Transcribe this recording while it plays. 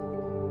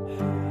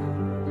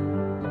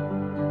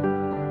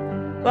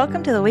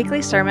Welcome to the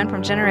weekly sermon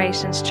from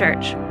Generations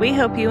Church. We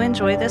hope you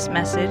enjoy this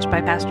message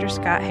by Pastor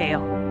Scott Hale.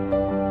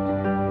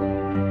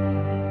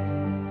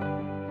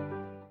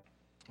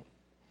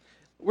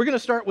 We're going to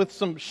start with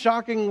some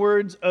shocking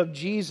words of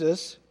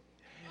Jesus.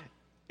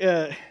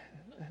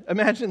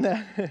 Imagine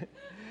that.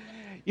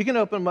 You can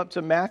open them up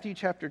to Matthew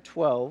chapter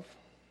 12.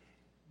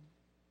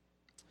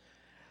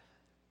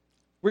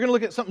 We're going to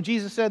look at something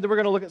Jesus said, then we're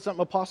going to look at something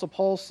Apostle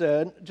Paul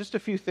said, just a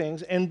few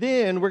things, and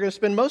then we're going to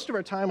spend most of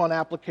our time on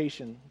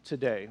application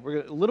today. We're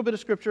going to, a little bit of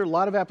scripture, a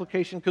lot of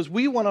application, because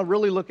we want to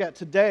really look at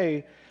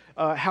today,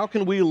 how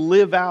can we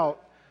live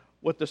out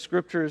what the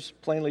scriptures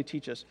plainly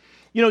teach us.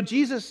 You know,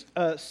 Jesus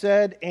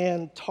said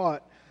and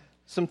taught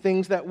some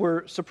things that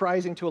were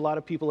surprising to a lot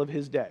of people of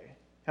his day.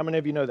 How many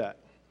of you know that?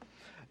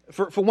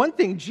 For one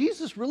thing,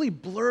 Jesus really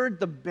blurred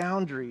the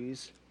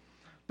boundaries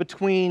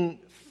between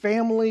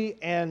family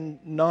and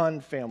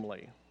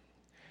non-family,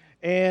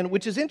 and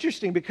which is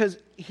interesting because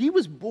he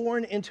was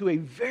born into a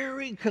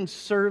very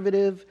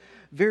conservative,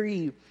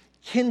 very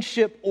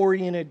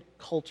kinship-oriented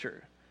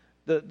culture,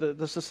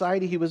 the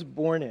society he was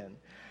born in.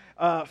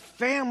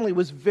 Family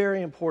was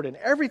very important.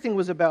 Everything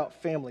was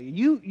about family.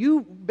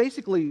 You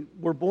basically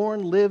were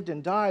born, lived,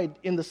 and died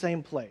in the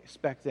same place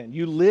back then.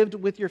 You lived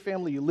with your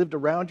family. You lived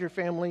around your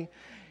family.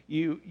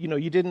 You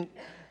didn't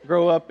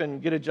grow up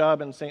and get a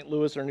job in St.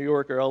 Louis or New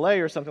York or LA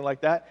or something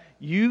like that.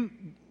 You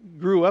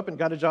grew up and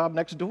got a job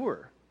next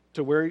door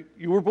to where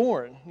you were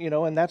born,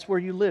 and that's where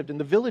you lived. And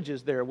the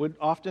villages there would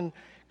often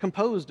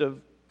composed of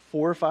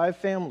 4 or 5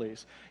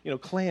 families,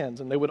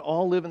 clans, and they would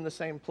all live in the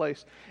same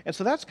place. And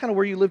so that's kind of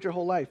where you lived your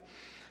whole life.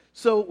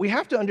 So we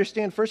have to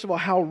understand, first of all,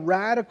 how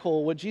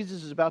radical what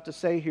Jesus is about to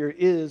say here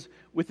is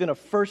within a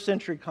first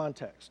century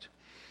context.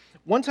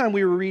 One time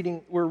we're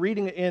reading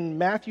in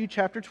Matthew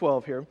chapter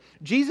 12 here.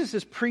 Jesus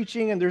is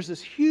preaching, and there's this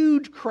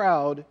huge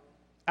crowd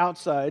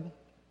outside.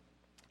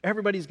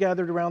 Everybody's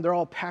gathered around. They're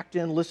all packed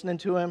in listening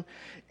to him.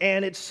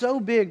 And it's so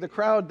big, the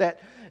crowd, that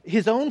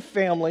his own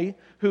family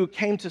who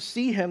came to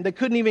see him, they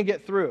couldn't even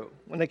get through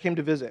when they came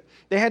to visit.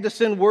 They had to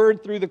send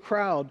word through the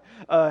crowd,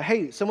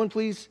 hey, someone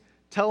please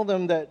tell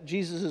them that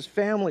Jesus'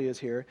 family is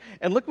here.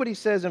 And look what he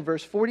says in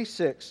verse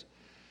 46.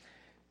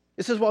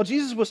 It says, while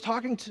Jesus was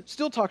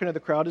still talking to the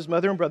crowd, his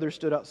mother and brothers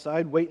stood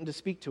outside waiting to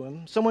speak to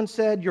him. Someone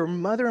said, your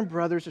mother and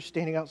brothers are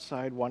standing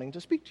outside wanting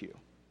to speak to you.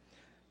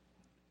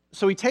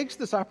 So he takes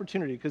this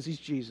opportunity, because he's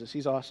Jesus,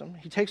 he's awesome.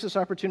 He takes this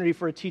opportunity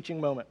for a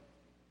teaching moment.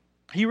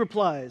 He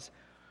replies,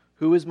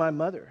 who is my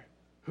mother?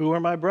 Who are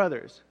my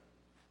brothers?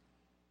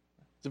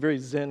 It's a very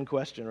Zen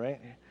question,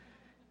 right?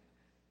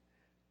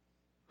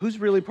 Who's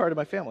really part of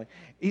my family?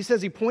 He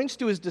says, he points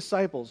to his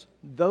disciples,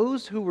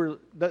 these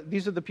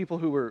are the people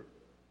who were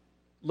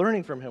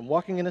learning from him,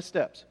 walking in his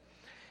steps.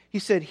 He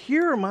said,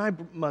 here are my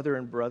mother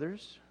and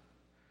brothers,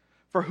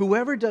 for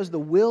whoever does the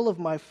will of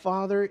my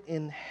Father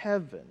in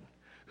heaven,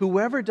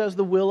 whoever does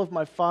the will of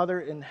my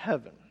Father in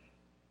heaven.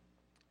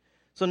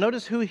 So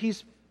notice who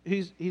he's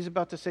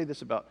about to say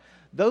this about.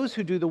 Those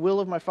who do the will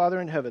of my Father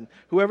in heaven.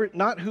 Whoever,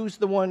 not who's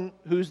the one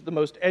who's the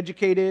most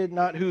educated,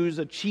 not who's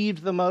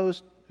achieved the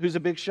most, who's a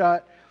big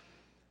shot,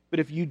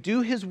 but if you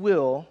do his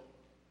will,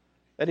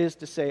 that is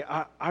to say,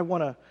 I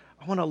want to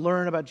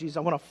learn about Jesus. I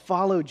want to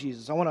follow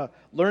Jesus. I want to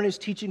learn his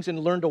teachings and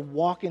learn to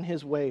walk in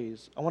his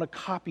ways. I want to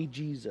copy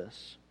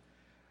Jesus.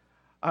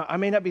 I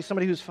may not be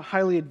somebody who's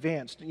highly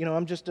advanced.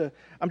 I'm just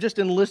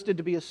enlisted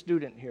to be a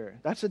student here.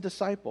 That's a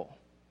disciple.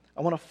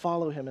 I want to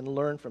follow him and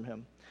learn from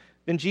him.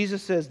 Then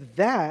Jesus says,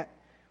 that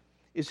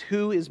is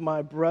who is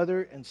my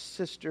brother and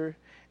sister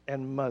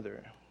and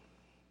mother.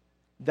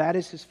 That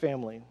is his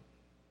family.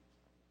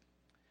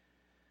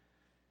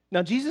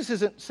 Now, Jesus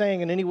isn't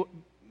saying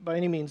by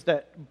any means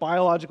that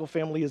biological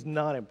family is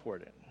not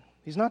important.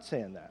 He's not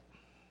saying that.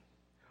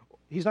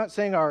 He's not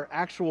saying our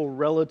actual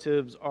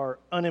relatives are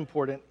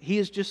unimportant. He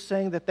is just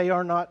saying that they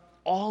are not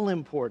all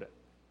important.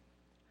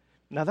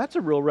 Now, that's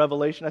a real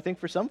revelation, I think,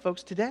 for some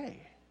folks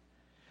today,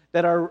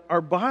 that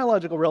our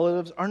biological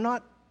relatives are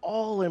not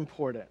all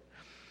important.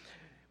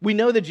 We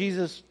know that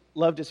Jesus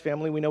loved his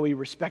family. We know he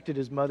respected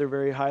his mother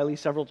very highly.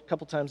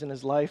 Couple times in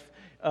his life,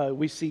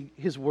 we see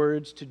his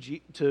words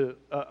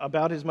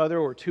about his mother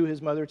or to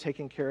his mother,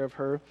 taking care of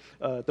her.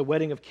 The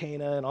wedding of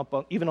Cana,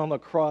 and even on the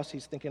cross,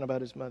 he's thinking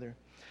about his mother.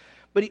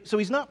 So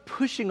he's not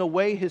pushing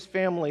away his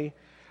family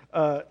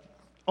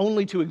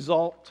only to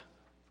exalt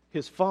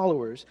his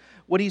followers.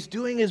 What he's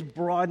doing is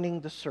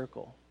broadening the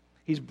circle.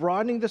 He's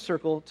broadening the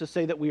circle to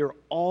say that we are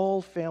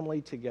all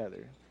family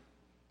together.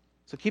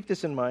 So keep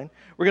this in mind.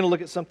 We're going to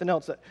look at something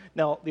else.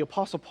 Now, the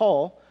Apostle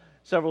Paul,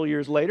 several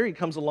years later, he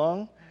comes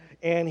along,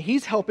 and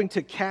he's helping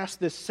to cast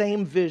this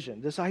same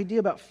vision, this idea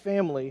about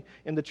family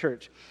in the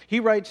church.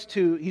 He's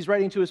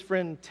writing to his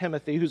friend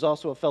Timothy, who's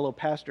also a fellow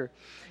pastor.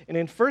 And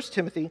in 1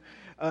 Timothy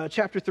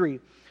chapter 3,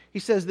 he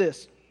says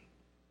this,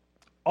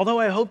 although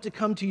I hope to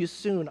come to you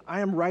soon, I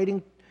am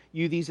writing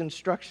you these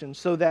instructions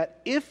so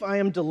that if I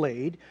am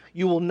delayed,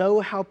 you will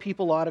know how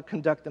people ought to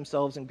conduct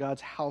themselves in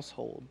God's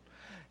household.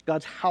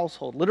 God's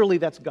household. Literally,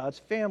 that's God's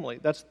family.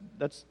 That's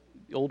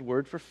the old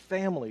word for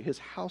family, his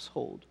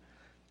household.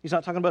 He's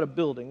not talking about a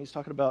building. He's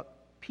talking about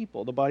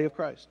people, the body of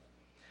Christ,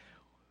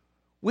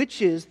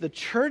 which is the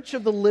church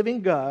of the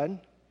living God,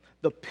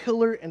 the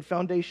pillar and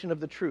foundation of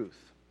the truth.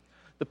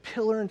 The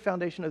pillar and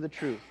foundation of the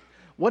truth.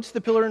 What's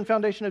the pillar and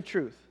foundation of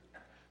truth?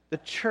 The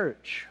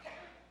church.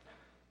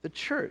 The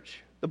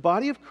church. The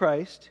body of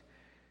Christ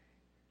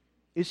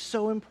is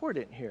so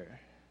important here.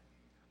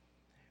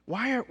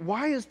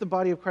 Why is the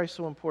body of Christ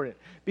so important?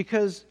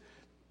 Because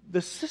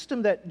the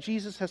system that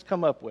Jesus has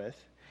come up with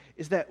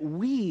is that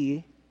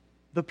we,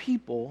 the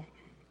people,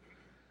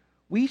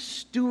 we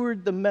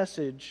steward the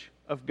message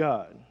of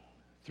God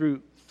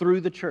through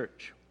the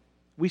church.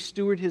 We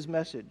steward his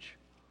message.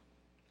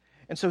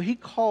 And so he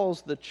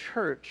calls the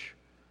church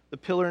the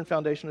pillar and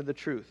foundation of the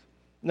truth.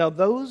 Now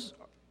those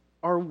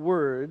are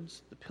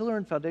words, the pillar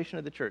and foundation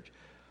of the church.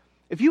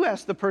 If you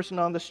ask the person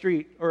on the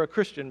street, or a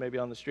Christian maybe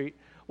on the street,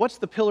 what's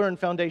the pillar and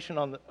foundation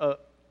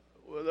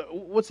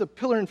what's the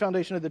pillar and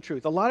foundation of the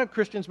truth? A lot of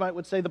Christians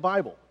would say the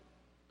Bible.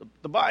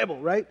 The Bible,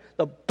 right?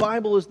 The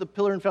Bible is the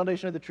pillar and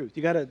foundation of the truth.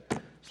 You got to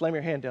slam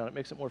your hand down. It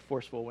makes it more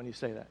forceful when you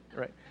say that,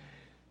 right?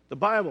 The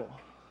Bible.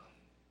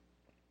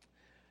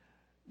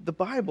 The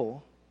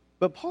Bible.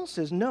 But Paul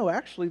says, no,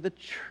 actually the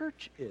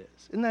church is.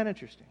 Isn't that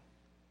interesting?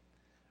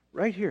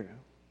 Right here.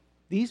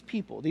 These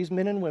people, these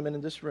men and women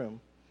in this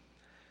room.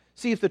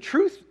 See, if the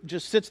truth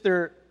just sits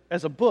there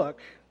as a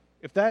book,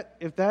 if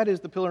that is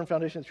the pillar and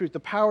foundation of the truth,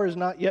 the power is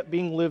not yet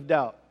being lived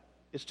out.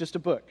 It's just a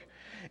book.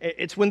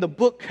 It's when the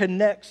book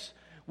connects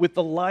with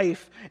the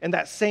life, and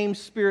that same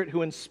Spirit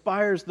who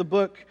inspires the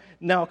book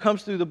now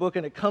comes through the book,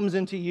 and it comes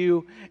into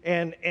you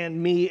and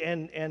me,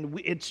 and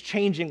it's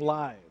changing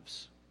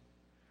lives.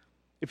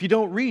 If you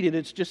don't read it,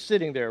 it's just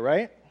sitting there,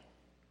 right?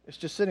 It's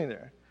just sitting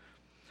there.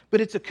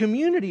 But it's a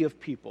community of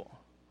people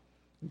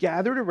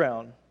gathered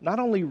around, not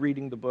only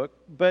reading the book,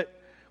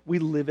 but we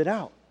live it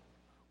out.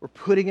 We're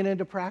putting it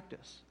into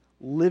practice,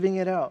 living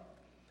it out.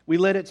 We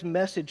let its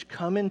message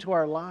come into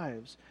our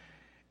lives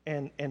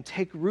and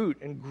take root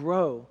and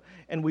grow,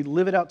 and we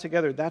live it out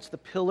together. That's the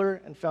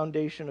pillar and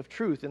foundation of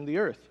truth in the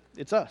earth.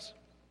 It's us.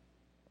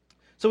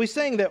 So he's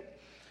saying that,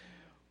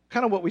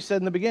 kind of what we said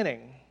in the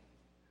beginning,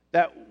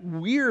 that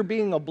we're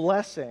being a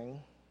blessing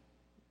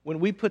when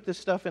we put this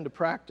stuff into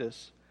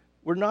practice.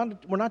 We're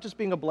not just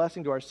being a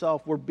blessing to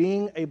ourselves, we're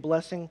being a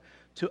blessing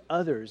to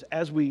others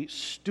as we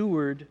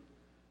steward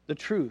the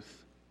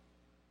truth.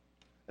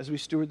 As we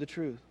steward the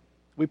truth.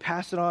 We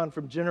pass it on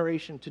from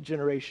generation to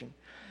generation.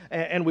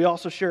 And we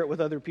also share it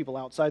with other people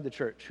outside the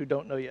church who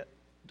don't yet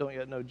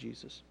know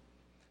Jesus.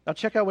 Now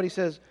check out what he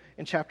says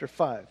in chapter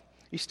 5.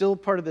 He's still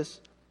part of this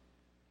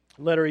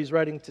letter he's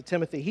writing to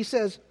Timothy. He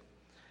says,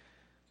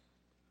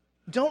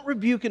 "Don't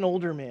rebuke an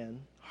older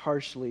man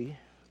harshly,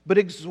 but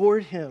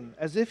exhort him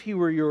as if he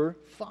were your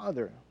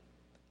father.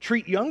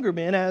 Treat younger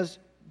men as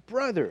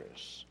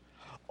brothers,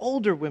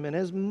 older women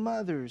as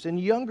mothers, and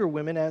younger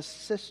women as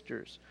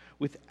sisters,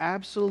 with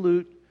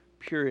absolute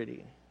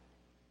purity."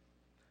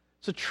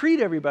 So treat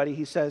everybody,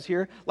 he says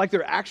here, like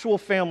they're actual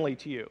family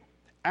to you.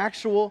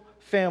 Actual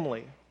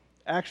family.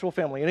 Actual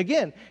family. And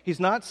again, he's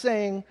not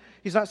saying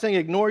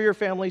ignore your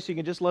family so you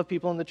can just love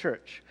people in the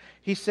church.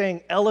 He's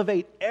saying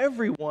elevate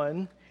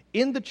everyone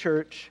in the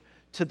church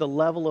to the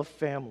level of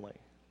family.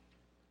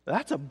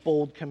 That's a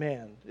bold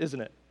command, isn't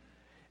it?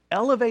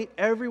 Elevate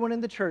everyone in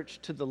the church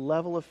to the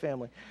level of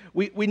family.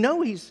 We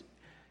know he's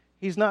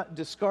not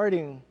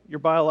discarding your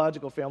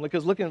biological family,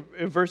 because look in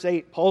verse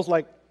 8, Paul's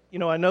like,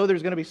 I know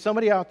there's going to be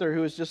somebody out there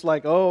who is just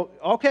like, oh,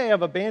 okay,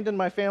 I've abandoned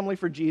my family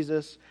for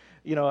Jesus.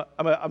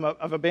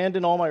 I've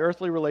abandoned all my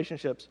earthly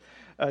relationships.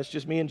 It's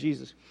just me and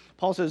Jesus.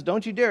 Paul says,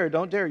 don't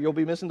dare. You'll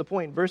be missing the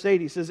point. Verse 8,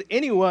 he says,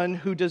 anyone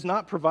who does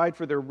not provide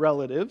for their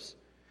relatives,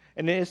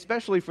 and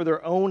especially for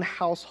their own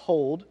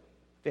household,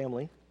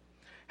 family,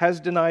 has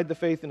denied the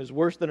faith and is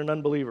worse than an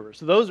unbeliever.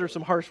 So those are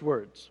some harsh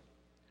words.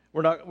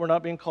 We're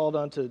not being called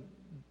on to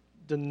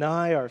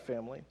deny our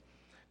family.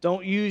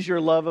 Don't use your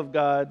love of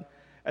God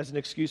as an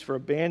excuse for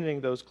abandoning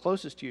those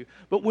closest to you.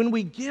 But when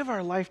we give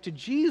our life to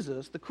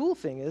Jesus, the cool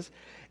thing is,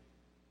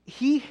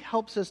 he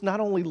helps us not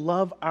only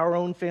love our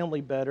own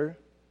family better,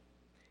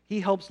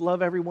 he helps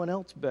love everyone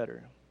else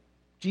better.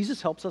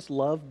 Jesus helps us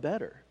love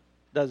better,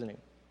 doesn't he?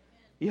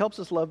 He helps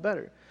us love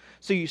better.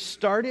 So you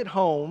start at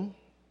home,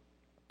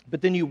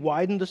 but then you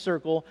widen the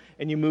circle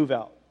and you move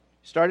out.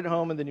 You start at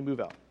home and then you move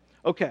out.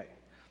 Okay,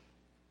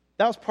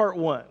 that was part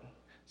one.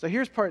 So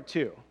here's part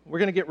two. We're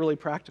going to get really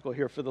practical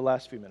here for the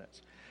last few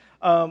minutes.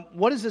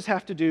 What does this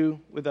have to do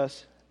with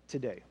us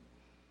today?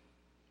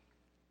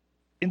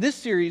 In this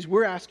series,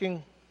 we're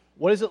asking,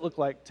 what does it look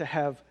like to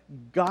have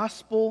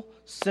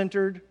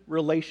gospel-centered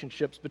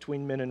relationships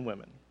between men and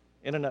women?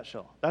 In a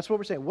nutshell. That's what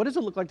we're saying. What does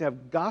it look like to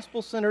have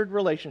gospel-centered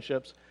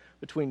relationships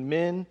between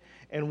men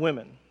and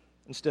women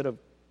instead of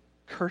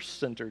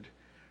curse-centered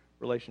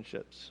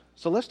relationships?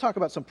 So let's talk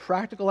about some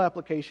practical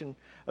application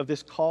of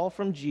this call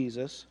from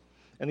Jesus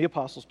and the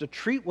apostles to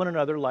treat one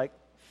another like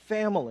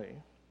family.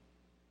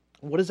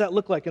 What does that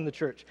look like in the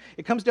church?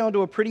 It comes down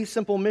to a pretty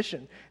simple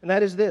mission, and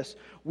that is this.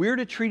 We're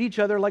to treat each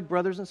other like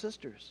brothers and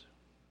sisters.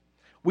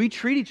 We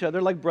treat each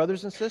other like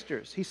brothers and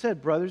sisters. He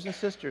said brothers and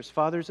sisters,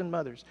 fathers and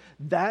mothers.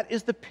 That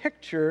is the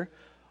picture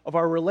of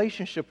our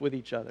relationship with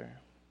each other.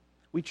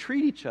 We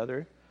treat each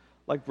other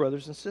like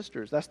brothers and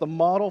sisters. That's the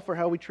model for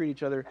how we treat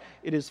each other.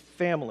 It is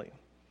family.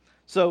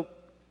 So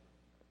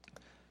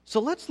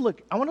let's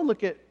look. I want to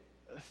look at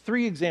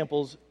 3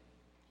 examples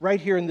right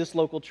here in this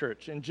local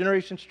church, in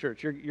Generations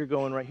Church. You're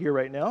going right here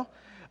right now,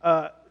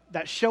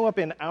 that show up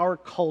in our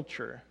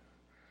culture,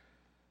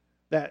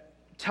 that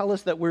tell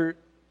us that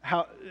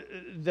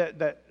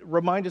that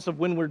remind us of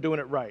when we're doing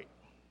it right.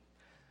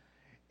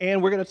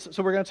 And we're going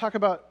to talk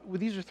about,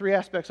 these are 3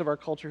 aspects of our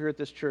culture here at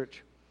this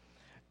church.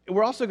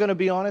 We're also going to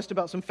be honest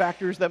about some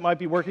factors that might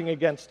be working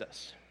against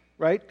us,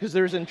 right? Because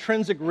there's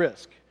intrinsic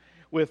risk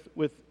with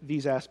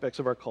these aspects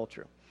of our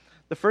culture.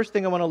 The first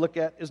thing I want to look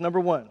at is number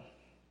 1.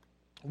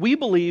 We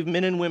believe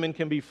men and women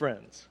can be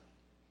friends.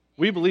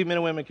 We believe men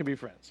and women can be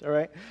friends, all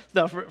right?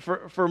 Now,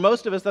 for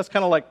most of us, that's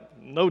kind of like,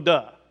 no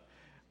duh.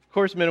 Of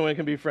course men and women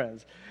can be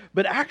friends.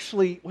 But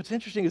actually, what's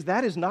interesting is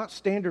that is not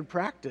standard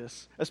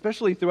practice,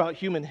 especially throughout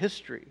human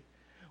history.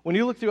 When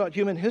you look throughout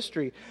human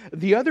history,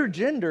 the other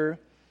gender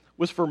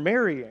was for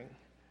marrying,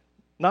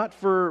 not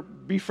for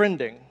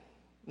befriending,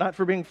 not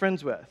for being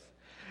friends with.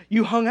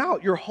 You hung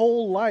out your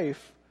whole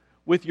life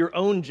with your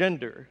own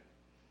gender,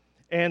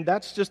 and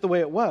that's just the way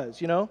it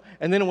was, you know?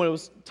 And then when it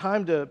was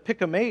time to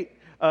pick a mate,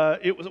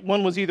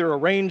 one was either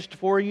arranged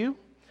for you,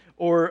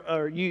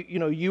 or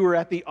you were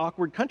at the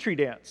awkward country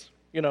dance,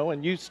 you know,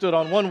 and you stood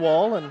on one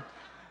wall and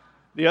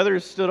the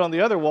others stood on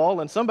the other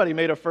wall, and somebody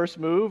made a first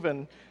move,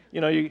 and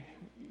you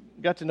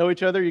got to know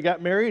each other, you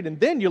got married, and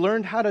then you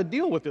learned how to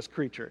deal with this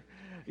creature,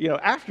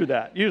 after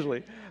that,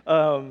 usually.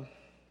 But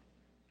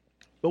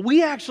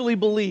we actually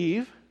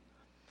believe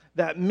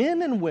that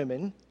men and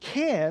women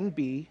can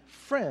be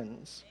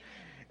friends,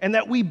 and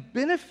that we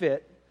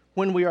benefit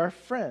when we are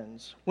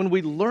friends, when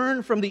we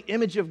learn from the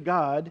image of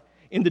God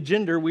in the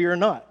gender we are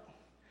not.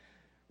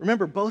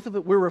 Remember, both of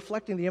it, we're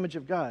reflecting the image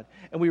of God,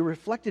 and we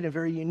reflect it in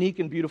very unique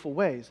and beautiful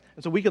ways.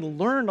 And so we can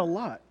learn a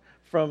lot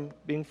from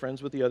being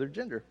friends with the other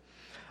gender.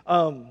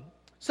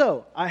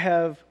 So I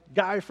have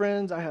guy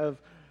friends, I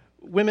have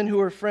women who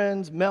are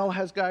friends. Mel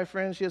has guy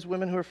friends, she has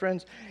women who are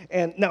friends.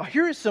 And now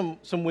here is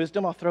some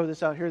wisdom. I'll throw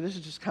this out here. This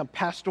is just kind of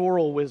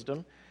pastoral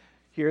wisdom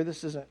here.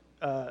 This isn't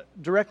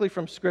directly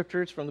from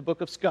Scripture. It's from the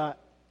book of Scott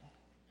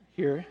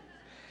here.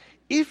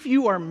 If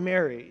you are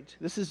married,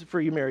 this is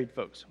for you married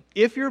folks.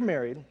 If you're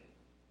married,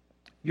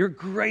 your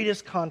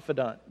greatest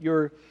confidant,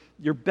 your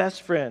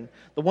best friend,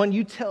 the one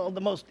you tell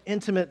the most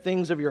intimate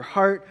things of your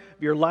heart,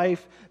 of your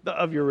life,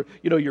 of your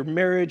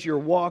marriage, your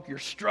walk, your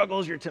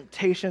struggles, your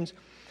temptations.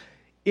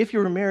 If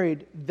you're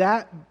married,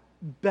 that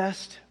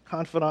best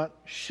confidant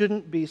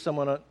shouldn't be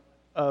someone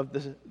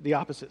of the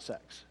opposite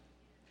sex.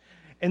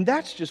 And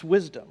that's just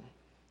wisdom,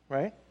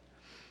 right?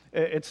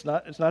 It's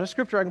not a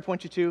scripture I can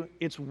point you to,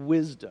 it's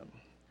wisdom.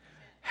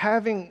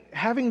 Having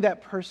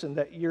that person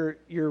that you're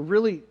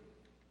really,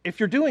 if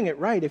you're doing it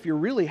right, if you're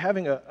really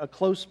having a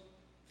close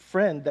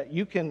friend that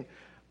you can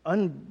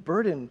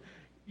unburden,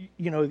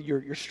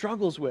 your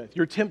struggles with,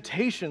 your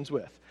temptations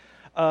with,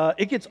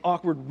 it gets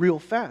awkward real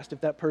fast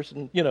if that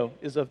person,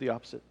 is of the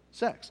opposite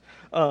sex.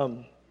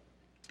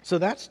 So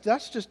that's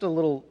just a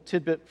little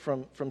tidbit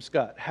from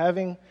Scott.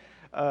 Having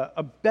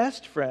a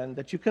best friend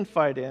that you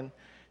confide in,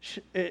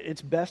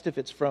 it's best if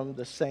it's from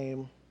the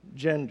same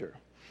gender.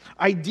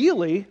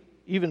 Ideally,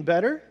 even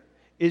better,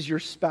 is your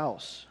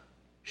spouse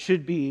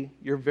should be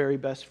your very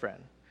best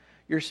friend.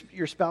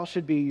 Your spouse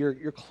should be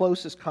your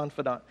closest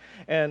confidant.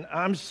 And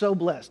I'm so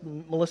blessed.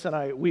 Melissa and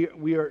I,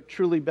 we are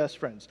truly best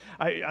friends.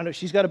 I know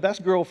she's got a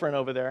best girlfriend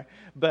over there,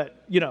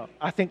 but,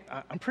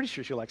 I'm pretty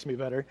sure she likes me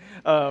better.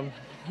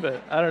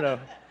 But I don't know.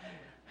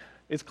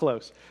 It's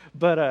close.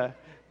 But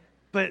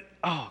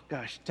oh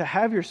gosh, to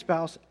have your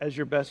spouse as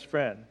your best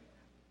friend,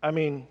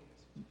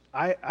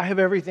 I have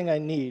everything I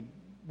need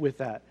with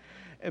that,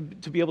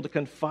 to be able to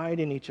confide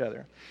in each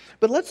other.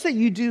 But let's say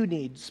you do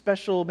need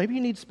maybe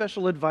you need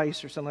special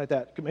advice or something like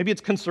that. Maybe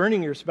it's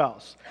concerning your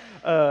spouse.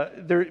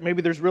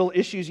 Maybe there's real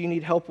issues you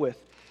need help with.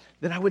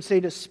 Then I would say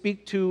to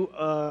speak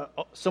to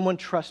someone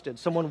trusted,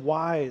 someone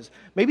wise,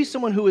 maybe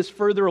someone who is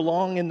further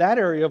along in that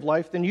area of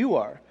life than you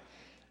are,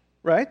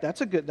 right?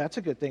 That's a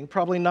good thing.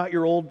 Probably not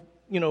your old,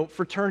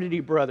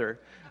 fraternity brother,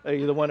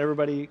 the one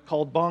everybody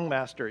called Bong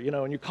Master,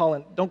 and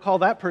don't call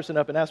that person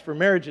up and ask for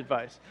marriage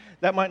advice.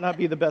 That might not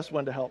be the best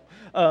one to help.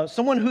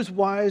 Someone who's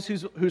wise,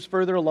 who's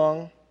further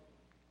along,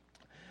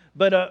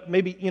 but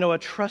maybe, a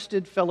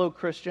trusted fellow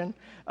Christian,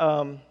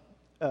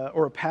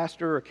 or a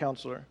pastor or a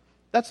counselor.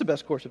 That's the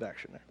best course of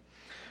action there.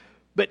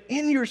 But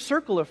in your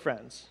circle of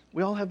friends,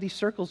 we all have these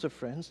circles of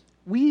friends,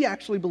 we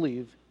actually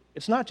believe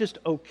it's not just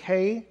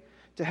okay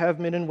to have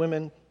men and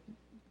women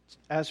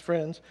as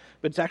friends,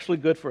 but it's actually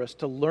good for us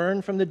to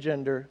learn from the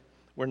gender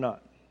we're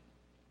not.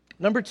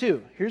 Number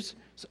 2, here's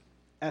an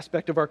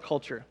aspect of our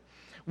culture.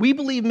 We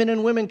believe men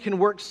and women can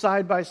work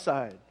side by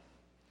side.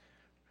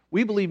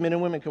 We believe men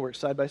and women can work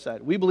side by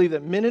side. We believe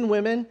that men and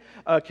women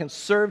can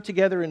serve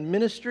together in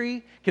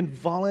ministry, can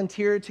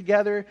volunteer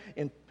together,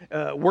 and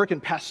work in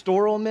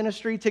pastoral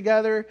ministry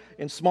together,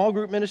 in small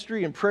group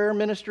ministry, in prayer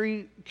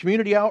ministry,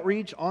 community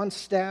outreach, on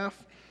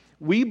staff.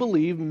 We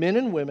believe men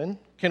and women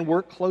can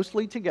work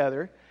closely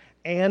together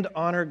and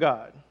honor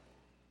God.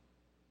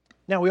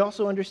 Now, we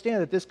also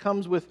understand that this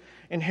comes with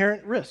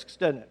inherent risks,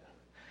 doesn't it?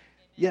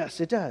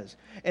 Yes, it does.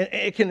 And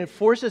it can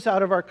force us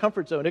out of our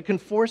comfort zone. It can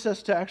force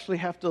us to actually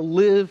have to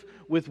live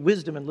with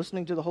wisdom and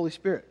listening to the Holy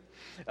Spirit.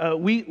 Now,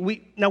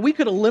 we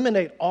could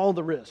eliminate all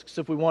the risks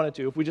if we wanted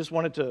to, if we just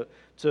wanted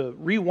to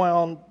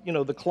rewound,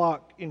 the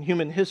clock in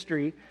human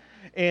history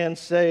and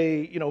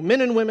say,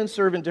 men and women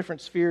serve in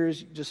different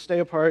spheres, just stay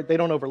apart, they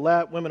don't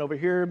overlap, women over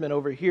here, men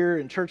over here,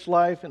 in church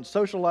life and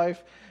social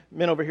life,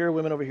 men over here,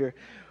 women over here.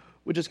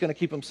 We're just going to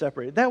keep them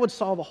separated. That would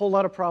solve a whole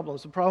lot of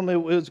problems. The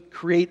problem is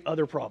create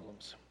other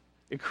problems.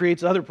 It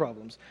creates other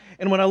problems.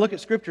 And when I look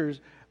at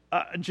scriptures,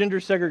 gender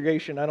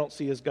segregation I don't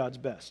see as God's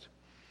best.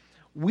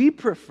 We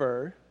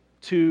prefer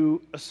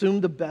to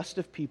assume the best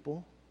of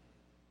people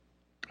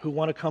who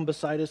want to come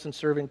beside us and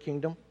serve in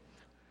kingdom.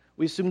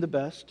 We assume the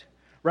best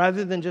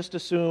rather than just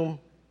assume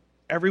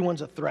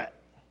everyone's a threat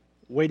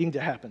waiting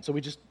to happen. So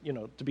we just,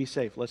 to be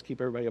safe, let's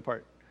keep everybody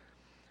apart.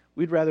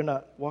 We'd rather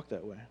not walk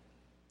that way.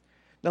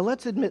 Now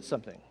let's admit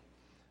something.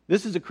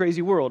 This is a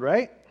crazy world,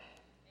 right?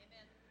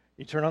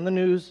 You turn on the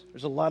news,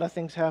 there's a lot of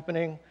things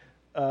happening,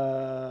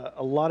 a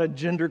lot of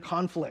gender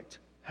conflict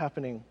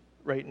happening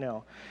right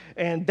now.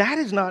 And that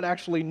is not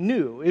actually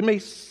new. It may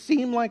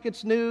seem like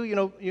it's new.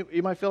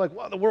 You might feel like,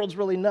 wow, the world's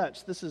really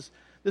nuts. This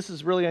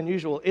is really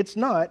unusual. It's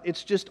not.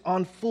 It's just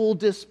on full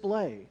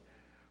display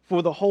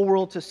for the whole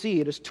world to see.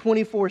 It is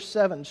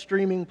 24/7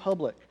 streaming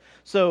public.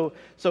 So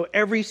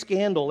every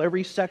scandal,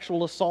 every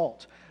sexual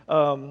assault,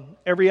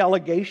 every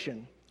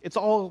allegation, it's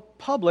all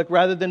public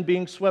rather than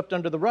being swept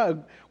under the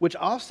rug, which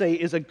I'll say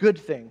is a good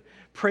thing.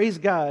 Praise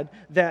God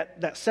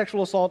that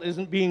sexual assault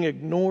isn't being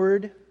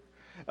ignored,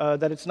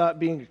 that it's not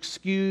being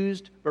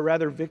excused, but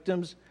rather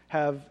victims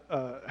have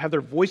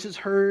their voices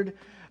heard,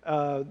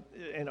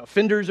 and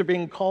offenders are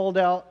being called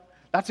out.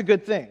 That's a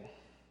good thing.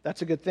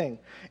 That's a good thing.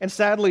 And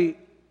sadly,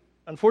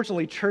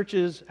 unfortunately,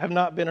 churches have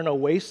not been an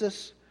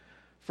oasis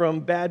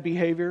from bad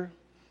behavior.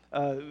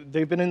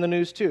 They've been in the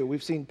news too.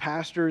 We've seen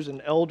pastors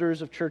and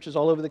elders of churches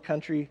all over the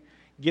country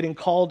getting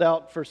called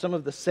out for some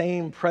of the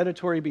same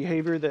predatory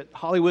behavior that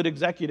Hollywood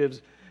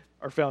executives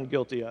are found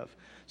guilty of.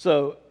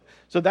 So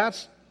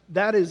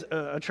that is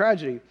a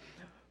tragedy.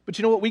 But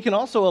you know what? We can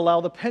also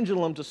allow the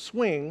pendulum to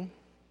swing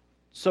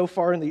so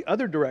far in the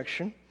other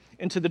direction,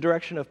 into the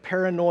direction of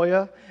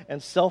paranoia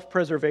and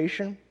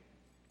self-preservation,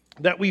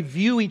 that we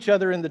view each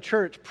other in the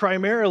church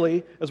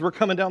primarily, as we're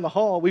coming down the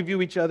hall, we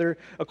view each other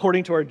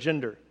according to our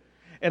gender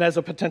and as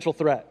a potential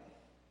threat,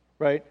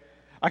 right?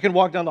 I can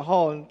walk down the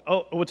hall and,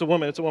 oh, it's a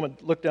woman, it's a woman.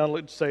 Look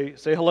down, say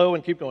hello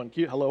and keep going.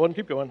 Hello and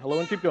keep going, hello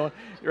and keep going,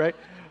 right?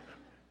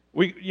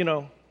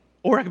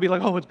 Or I could be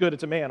like, oh, it's good,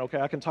 it's a man. Okay,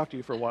 I can talk to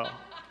you for a while.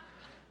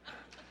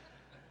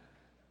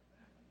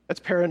 That's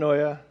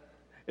paranoia.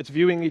 It's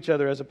viewing each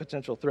other as a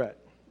potential threat.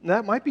 And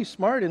that might be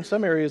smart in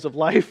some areas of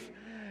life,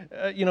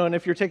 and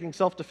if you're taking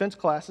self-defense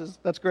classes,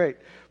 that's great.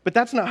 But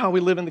that's not how we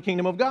live in the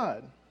kingdom of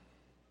God.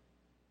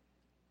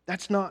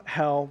 That's not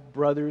how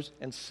brothers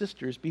and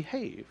sisters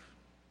behave.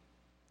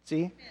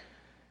 See?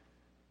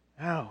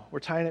 Now, we're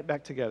tying it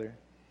back together.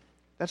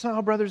 That's not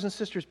how brothers and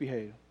sisters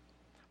behave.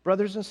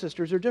 Brothers and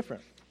sisters are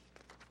different.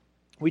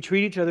 We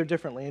treat each other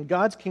differently. In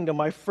God's kingdom,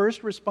 my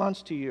first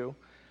response to you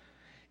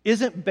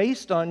isn't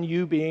based on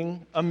you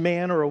being a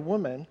man or a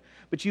woman,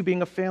 but you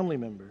being a family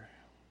member.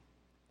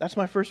 That's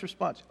my first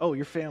response. Oh,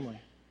 you're family.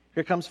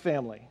 Here comes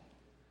family.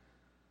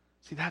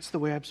 See, that's the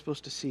way I'm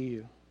supposed to see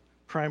you,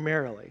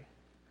 primarily.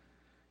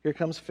 Here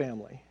comes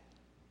family.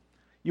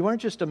 You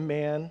aren't just a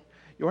man.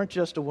 You aren't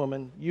just a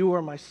woman. You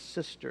are my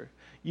sister.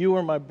 You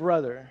are my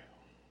brother.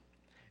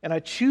 And I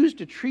choose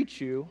to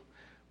treat you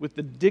with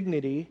the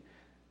dignity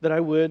that I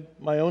would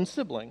my own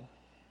sibling.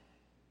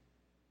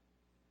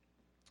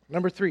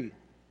 Number 3,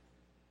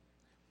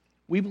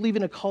 we believe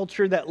in a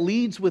culture that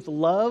leads with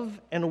love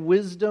and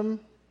wisdom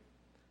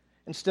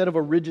instead of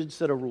a rigid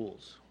set of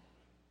rules.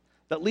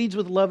 That leads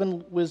with love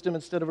and wisdom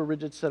instead of a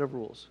rigid set of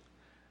rules.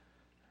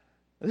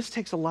 Now, this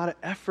takes a lot of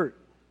effort.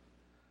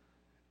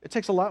 It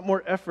takes a lot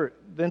more effort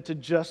than to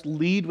just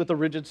lead with a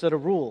rigid set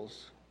of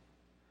rules.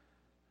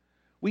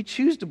 We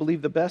choose to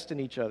believe the best in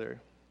each other.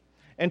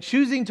 And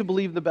choosing to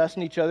believe the best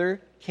in each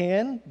other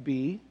can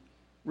be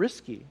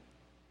risky,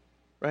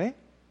 right?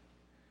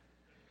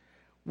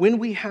 When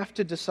we have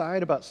to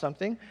decide about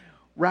something,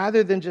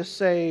 rather than just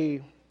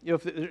say,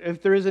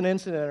 if there is an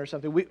incident or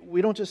something,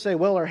 we don't just say,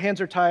 well, our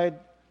hands are tied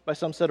by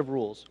some set of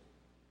rules.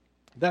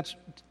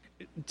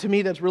 To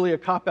me, that's really a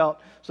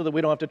cop-out so that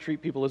we don't have to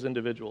treat people as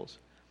individuals.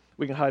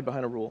 We can hide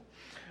behind a rule.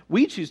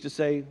 We choose to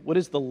say, what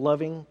is the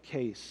loving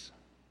case?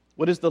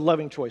 What is the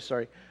loving choice,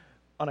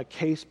 on a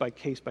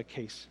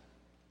case-by-case-by-case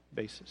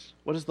basis.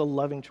 What is the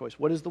loving choice?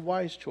 What is the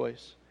wise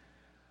choice?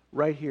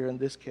 Right here in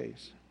this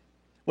case.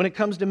 When it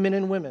comes to men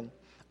and women,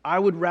 I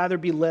would rather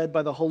be led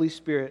by the Holy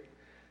Spirit,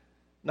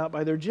 not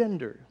by their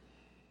gender.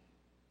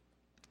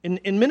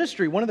 In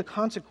ministry, one of the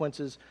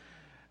consequences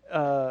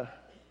of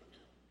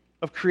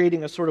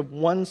creating a sort of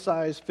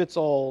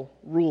one-size-fits-all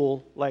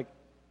rule, like,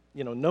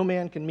 no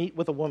man can meet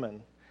with a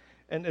woman,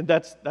 and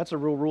that's a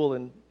real rule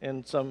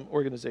in some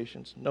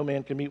organizations. No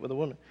man can meet with a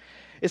woman.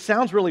 It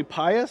sounds really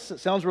pious. It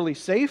sounds really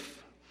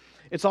safe.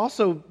 It's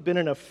also been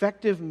an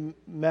effective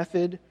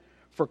method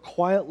for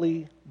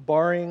quietly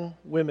barring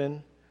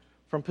women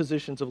from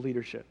positions of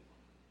leadership.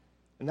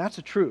 And that's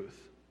the truth.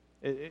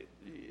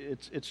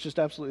 It's just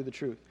absolutely the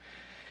truth.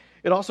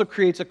 It also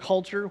creates a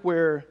culture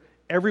where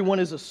everyone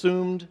is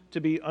assumed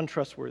to be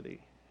untrustworthy.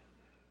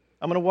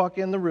 I'm going to walk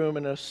in the room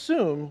and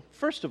assume,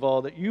 first of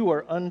all, that you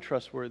are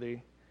untrustworthy.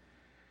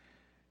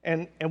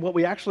 And what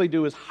we actually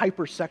do is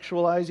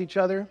hypersexualize each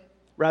other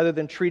rather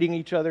than treating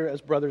each other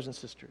as brothers and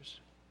sisters,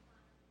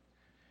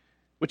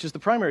 which is the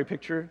primary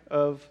picture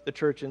of the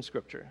church in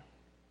Scripture.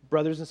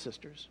 Brothers and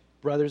sisters,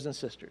 brothers and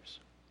sisters.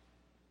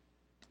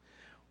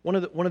 One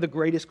of the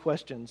greatest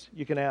questions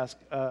you can ask,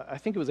 I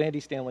think it was Andy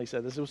Stanley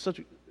said this, it was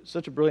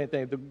such a brilliant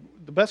thing.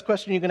 The best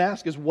question you can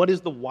ask is, what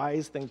is the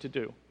wise thing to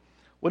do?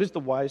 What is the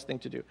wise thing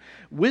to do?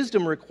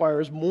 Wisdom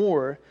requires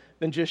more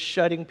than just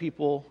shutting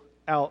people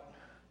out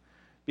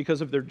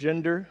because of their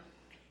gender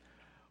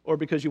or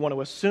because you want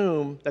to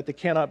assume that they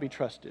cannot be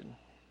trusted.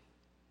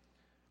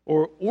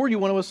 Or you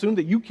want to assume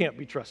that you can't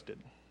be trusted,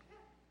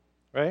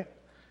 right?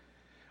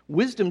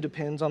 Wisdom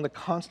depends on the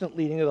constant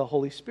leading of the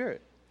Holy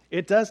Spirit.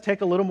 It does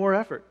take a little more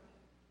effort.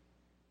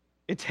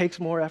 It takes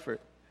more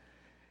effort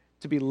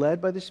to be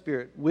led by the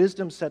Spirit.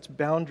 Wisdom sets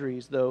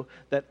boundaries, though,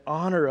 that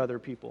honor other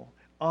people,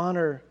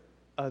 honor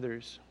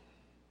others.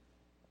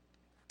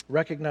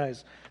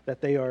 Recognize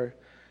that they are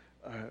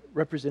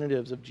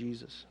representatives of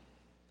Jesus.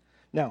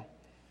 Now,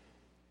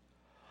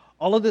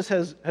 all of this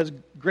has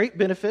great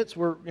benefits.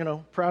 We're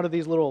proud of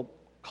these little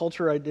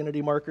culture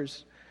identity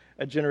markers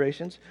at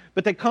Generations,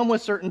 but they come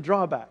with certain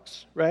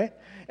drawbacks, right?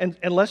 And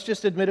let's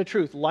just admit a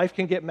truth. Life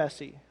can get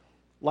messy.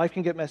 Life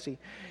can get messy.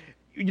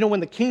 When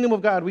the kingdom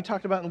of God, we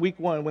talked about in week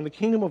 1, when the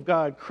kingdom of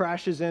God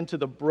crashes into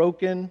the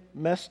broken,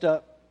 messed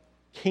up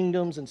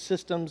kingdoms and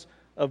systems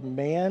of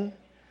man,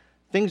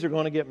 things are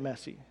going to get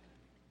messy.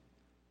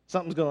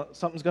 Something's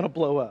going to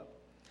blow up.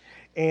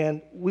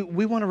 And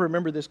we want to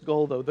remember this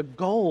goal, though. The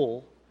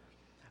goal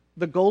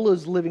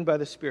is living by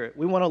the Spirit.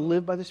 We want to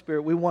live by the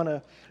Spirit. We want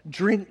to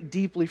drink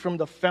deeply from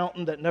the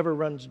fountain that never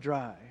runs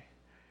dry.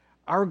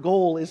 Our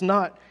goal is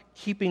not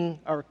keeping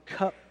our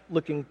cup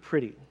looking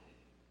pretty.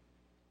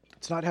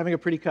 It's not having a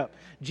pretty cup.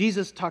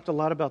 Jesus talked a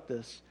lot about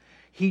this.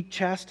 He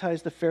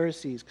chastised the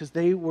Pharisees because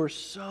they were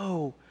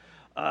so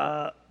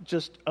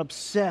just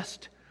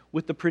obsessed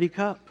with the pretty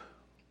cup,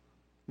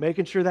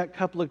 making sure that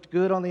cup looked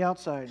good on the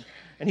outside.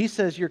 And he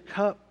says, your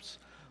cups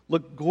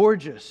look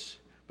gorgeous,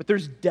 but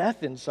there's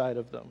death inside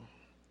of them.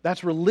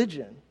 That's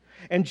religion.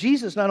 And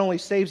Jesus not only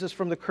saves us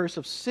from the curse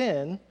of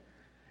sin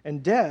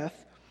and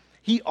death,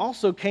 he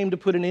also came to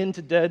put an end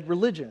to dead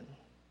religion,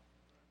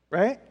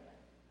 right?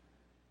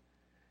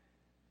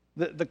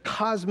 The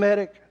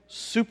cosmetic,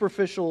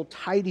 superficial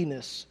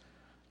tidiness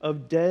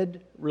of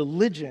dead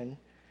religion,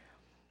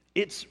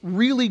 it's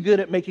really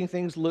good at making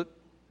things look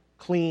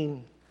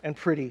clean and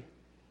pretty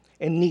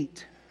and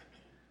neat,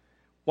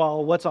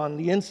 while what's on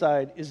the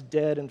inside is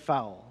dead and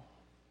foul.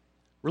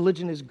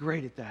 Religion is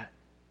great at that.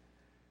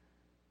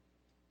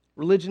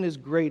 Religion is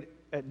great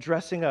at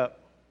dressing up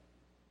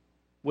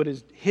what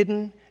is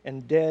hidden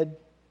and dead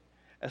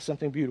as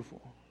something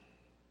beautiful.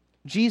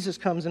 Jesus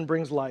comes and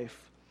brings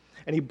life,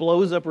 and he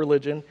blows up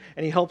religion,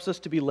 and he helps us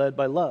to be led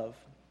by love.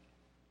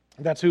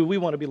 And that's who we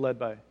want to be led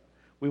by.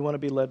 We want to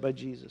be led by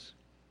Jesus.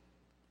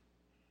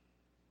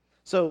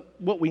 So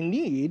what we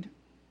need,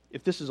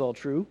 if this is all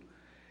true,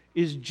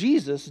 is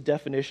Jesus'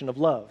 definition of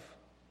love.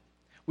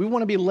 We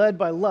want to be led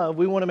by love.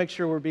 We want to make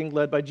sure we're being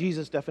led by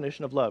Jesus'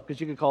 definition of love, because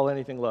you can call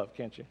anything love,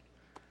 can't you?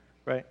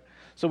 Right?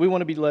 So we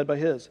want to be led by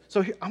his.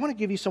 So here, I want to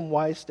give you some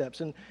wise steps.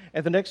 And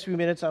at the next few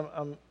minutes,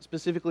 I'm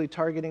specifically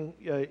targeting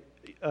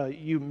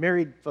you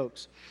married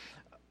folks.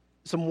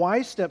 Some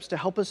wise steps to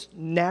help us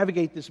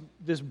navigate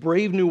this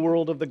brave new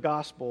world of the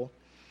gospel.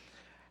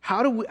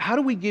 How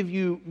do we give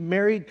you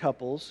married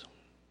couples,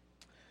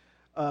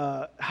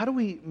 how do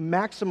we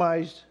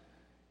maximize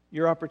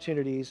your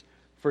opportunities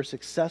for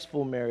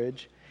successful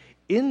marriage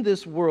in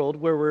this world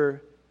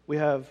where we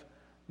have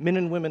men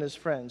and women as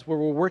friends, where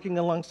we're working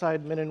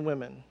alongside men and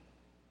women?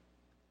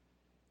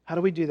 How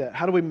do we do that?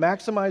 How do we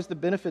maximize the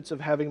benefits of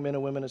having men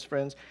and women as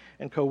friends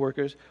and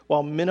coworkers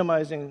while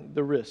minimizing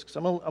the risks?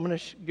 I'm going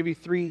to give you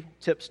 3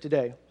 tips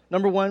today.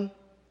 Number 1,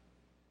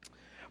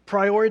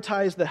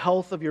 prioritize the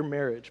health of your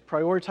marriage.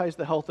 Prioritize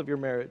the health of your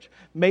marriage.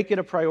 Make it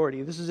a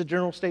priority. This is a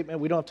general statement.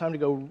 We don't have time to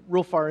go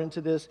real far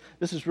into this.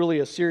 This is really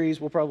a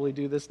series. We'll probably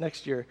do this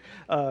next year.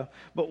 But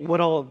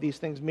what all of these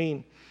things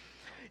mean.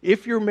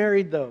 If you're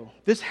married, though,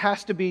 this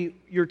has to be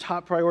your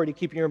top priority,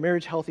 keeping your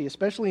marriage healthy,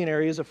 especially in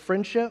areas of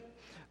friendship,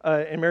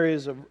 in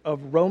areas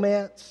of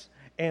romance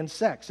and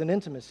sex and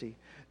intimacy.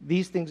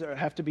 These things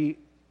have to be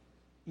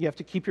you have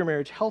to keep your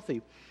marriage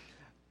healthy.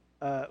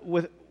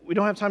 We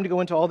don't have time to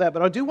go into all that,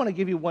 but I do want to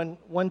give you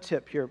one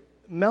tip here.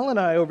 Mel and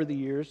I, over the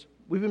years,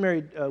 we've been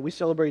married, we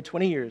celebrated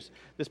 20 years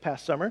this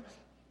past summer.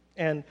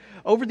 And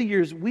over the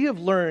years, we have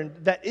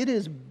learned that it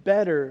is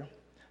better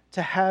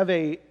to have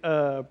a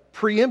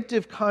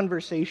preemptive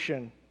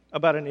conversation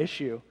about an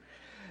issue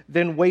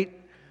than wait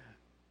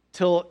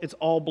till it's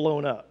all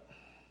blown up.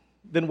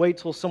 Then wait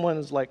till someone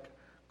is like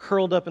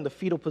curled up in the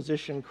fetal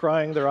position,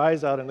 crying their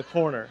eyes out in the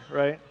corner,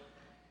 right?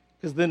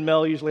 Because then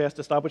Mel usually has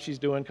to stop what she's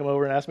doing, come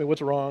over and ask me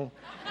what's wrong.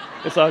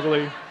 It's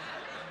ugly.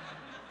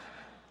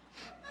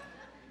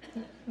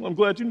 Well, I'm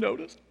glad you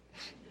noticed.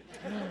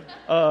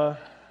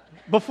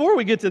 Before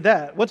we get to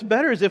that, what's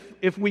better is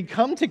if we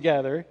come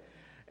together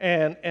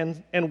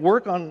and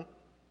work on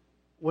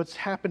what's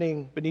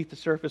happening beneath the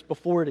surface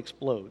before it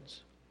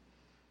explodes.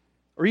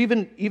 Or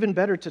even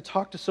better, to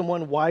talk to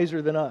someone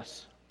wiser than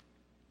us,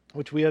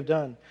 which we have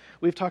done.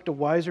 We've talked to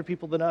wiser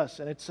people than us,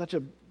 and it's such a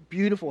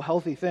beautiful,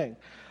 healthy thing.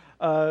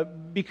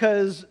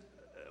 Because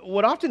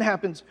what often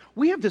happens,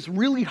 we have this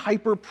really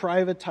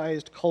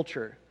hyper-privatized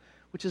culture,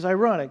 which is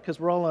ironic because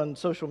we're all on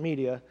social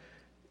media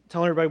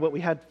telling everybody what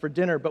we had for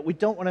dinner, but we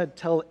don't want to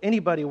tell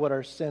anybody what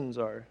our sins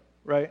are,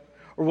 right?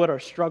 Or what our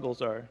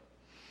struggles are.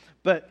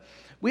 But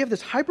we have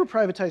this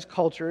hyper-privatized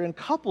culture, and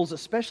couples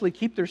especially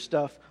keep their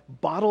stuff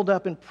bottled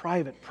up in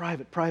private,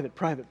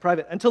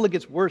 until it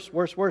gets worse,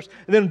 and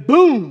then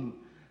boom!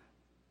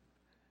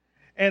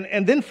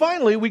 And then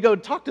finally we go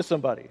talk to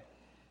somebody.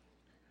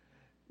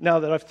 Now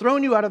that I've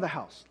thrown you out of the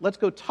house, let's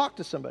go talk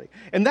to somebody.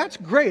 And that's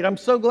great. I'm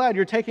so glad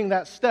you're taking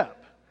that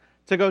step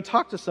to go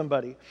talk to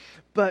somebody.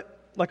 But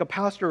like a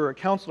pastor or a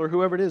counselor,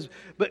 whoever it is.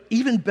 But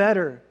even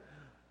better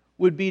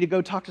would be to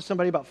go talk to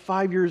somebody about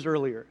 5 years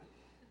earlier.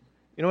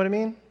 You know what I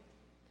mean?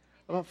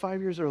 About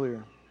 5 years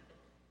earlier.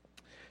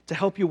 To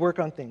help you work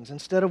on things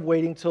instead of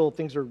waiting till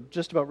things are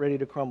just about ready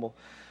to crumble.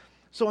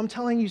 So I'm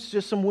telling you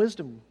just some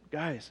wisdom,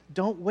 guys.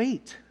 Don't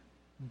wait.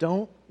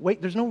 Don't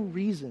wait. There's no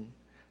reason.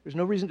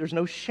 There's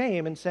no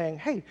shame in saying,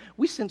 hey,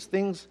 we sense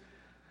things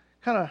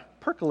kind of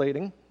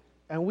percolating,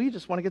 and we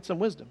just want to get some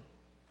wisdom.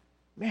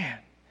 Man,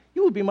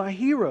 you would be my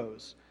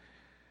heroes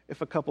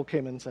if a couple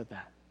came in and said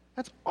that.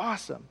 That's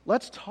awesome.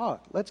 Let's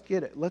talk. Let's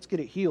get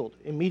it healed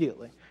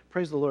immediately.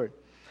 Praise the Lord.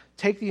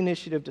 Take the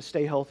initiative to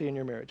stay healthy in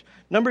your marriage.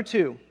 Number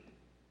 2,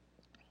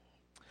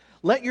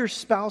 let your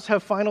spouse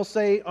have final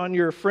say on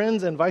your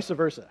friends and vice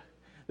versa.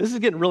 This is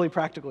getting really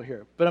practical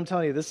here, but I'm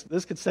telling you,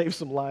 this could save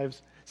some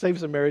lives, save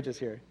some marriages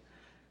here.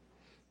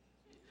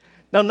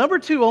 Now, number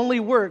 2 only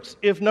works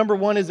if number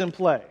 1 is in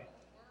play,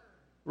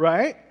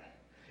 right?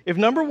 If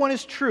number 1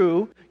 is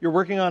true, you're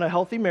working on a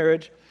healthy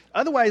marriage.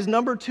 Otherwise,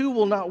 number 2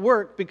 will not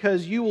work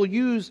because you will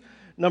use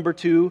number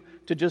 2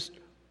 to just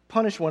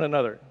punish one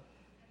another.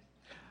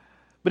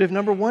 But if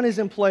number 1 is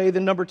in play,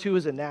 then number 2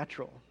 is a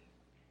natural.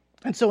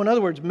 And so, in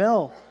other words,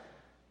 Mel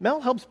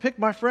helps pick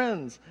my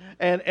friends,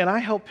 and I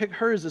help pick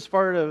hers as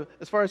far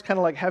as kind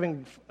of like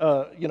having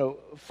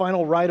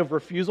final right of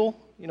refusal.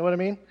 You know what I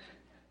mean?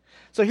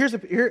 So here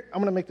I'm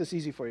going to make this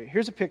easy for you.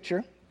 Here's a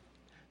picture.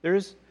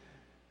 There's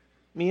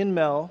me and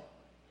Mel.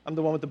 I'm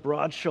the one with the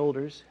broad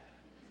shoulders.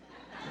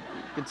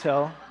 You can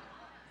tell.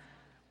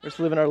 We're just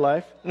living our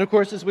life. And of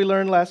course, as we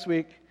learned last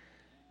week,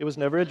 it was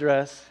never a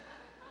dress.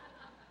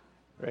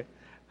 Right?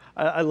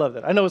 I love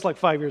that. I know it's like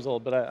 5 years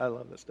old, but I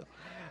love this still.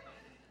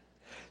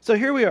 So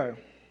here we are.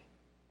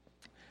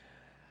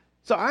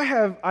 So I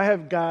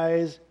have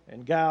guys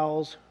and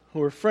gals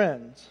who are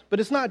friends, but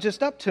it's not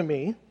just up to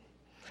me.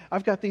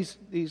 I've got these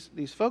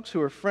folks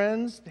who are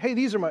friends. Hey,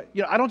 these are my,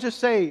 I don't just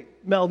say,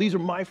 Mel, these are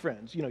my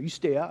friends. You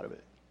stay out of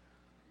it.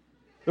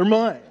 They're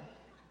mine.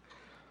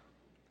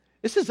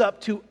 This is up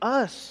to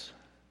us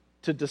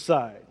to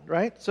decide,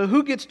 right? So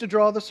who gets to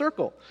draw the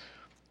circle?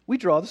 We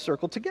draw the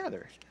circle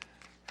together.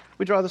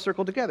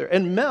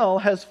 And Mel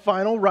has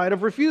final right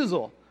of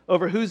refusal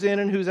over who's in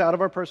and who's out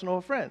of our personal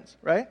friends,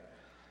 right?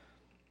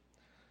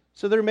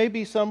 So there may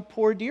be some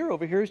poor dear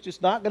over here who's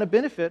just not going to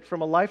benefit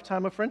from a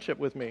lifetime of friendship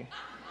with me.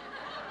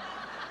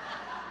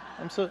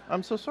 I'm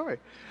so sorry.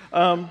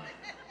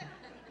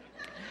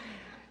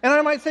 And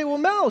I might say, well,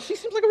 Mel, she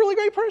seems like a really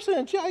great person.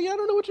 I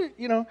don't know what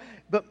you're,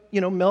 But,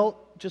 Mel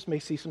just may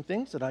see some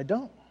things that I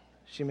don't.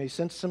 She may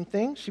sense some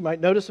things. She might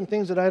notice some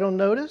things that I don't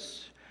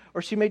notice.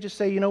 Or she may just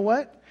say, you know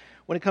what?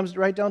 When it comes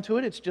right down to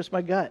it, it's just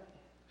my gut.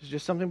 There's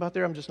just something about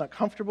there. I'm just not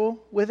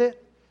comfortable with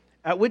it.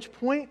 At which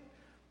point,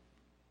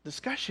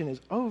 discussion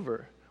is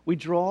over. We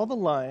draw the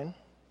line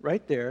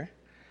right there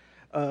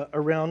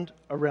around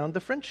the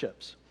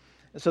friendships.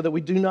 And so that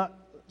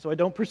I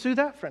don't pursue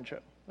that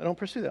friendship. I don't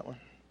pursue that one.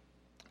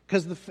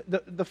 Because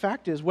the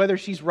fact is, whether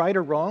she's right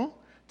or wrong,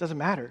 doesn't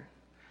matter.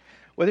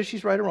 Whether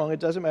she's right or wrong, it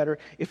doesn't matter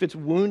if it's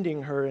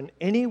wounding her in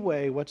any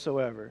way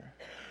whatsoever.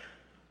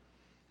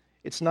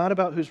 It's not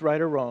about who's right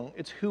or wrong.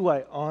 It's who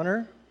I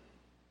honor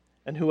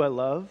and who I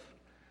love,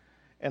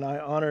 and I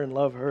honor and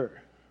love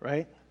her,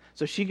 right?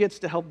 So she gets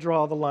to help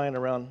draw the line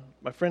around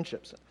my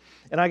friendships,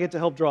 and I get to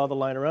help draw the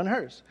line around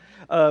hers.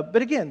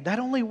 But again, that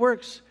only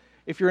works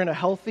if you're in a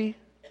healthy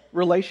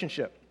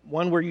relationship.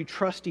 one where you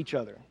trust each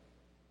other,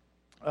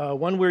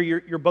 one where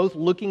you're both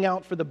looking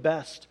out for the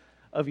best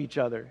of each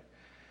other,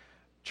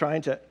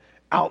 trying to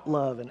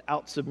outlove and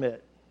outsubmit.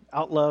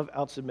 Outlove,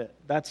 outsubmit.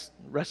 That's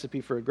a recipe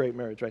for a great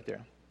marriage right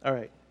there. All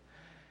right.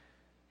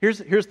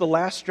 Here's the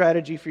last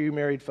strategy for you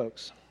married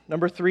folks.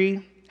 Number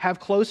 3, have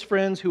close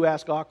friends who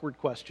ask awkward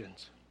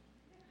questions.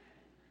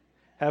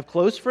 Have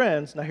close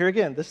friends. Now here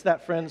again,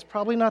 that friend is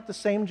probably not the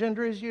same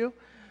gender as you.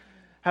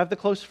 Have the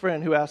close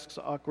friend who asks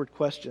awkward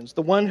questions.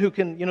 The one who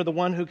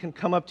can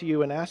come up to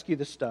you and ask you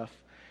this stuff.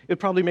 It'd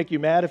probably make you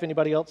mad if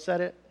anybody else said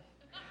it.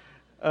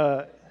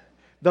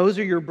 Those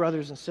are your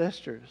brothers and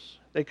sisters.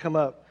 They come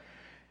up.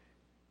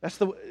 That's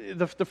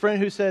the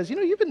friend who says,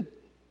 you've been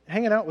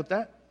hanging out with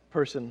that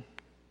person,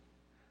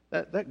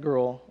 that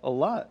girl a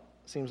lot,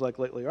 seems like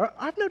lately. Or,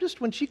 I've noticed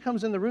when she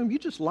comes in the room, you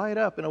just light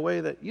up in a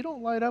way that you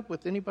don't light up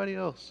with anybody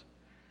else.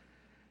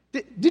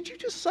 Did you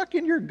just suck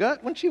in your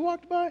gut when she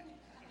walked by?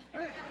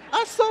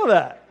 I saw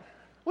that.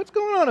 What's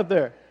going on up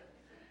there?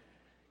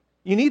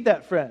 You need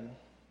that friend,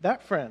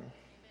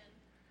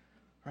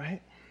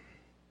 right?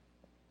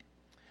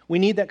 We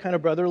need that kind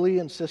of brotherly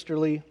and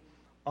sisterly,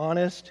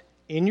 honest,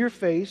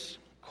 in-your-face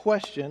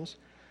questions.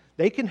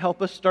 They can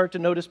help us start to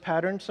notice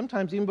patterns,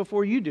 sometimes even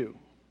before you do.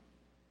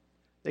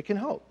 They can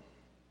help.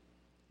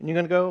 And you're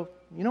going to go,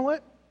 you know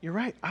what? You're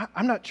right.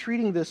 I'm not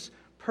treating this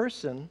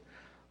person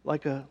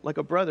like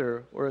a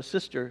brother or a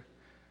sister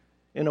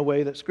in a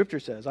way that Scripture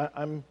says.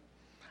 I'm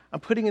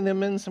putting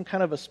them in some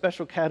kind of a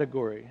special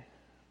category.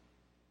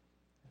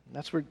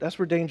 And that's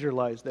where danger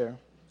lies there.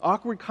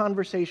 Awkward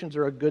conversations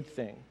are a good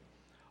thing.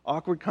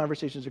 Awkward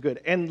conversations are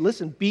good. And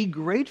listen, be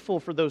grateful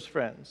for those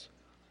friends.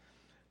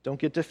 Don't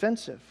get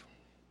defensive.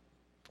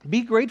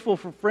 Be grateful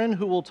for a friend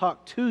who will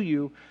talk to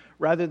you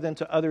rather than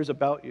to others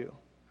about you.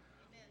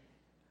 Amen.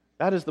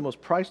 That is the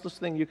most priceless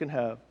thing you can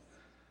have.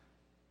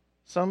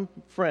 Some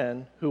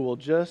friend who will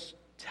just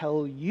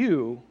tell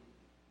you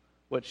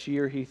what she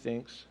or he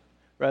thinks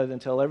rather than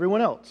tell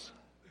everyone else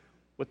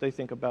what they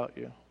think about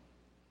you.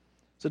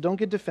 So don't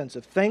get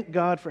defensive. Thank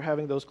God for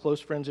having those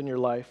close friends in your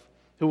life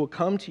who will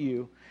come to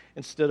you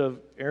instead of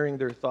airing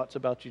their thoughts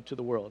about you to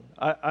the world.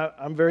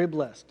 I'm very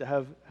blessed to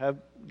have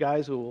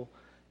guys who will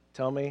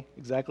tell me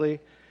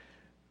exactly,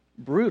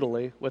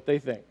 brutally, what they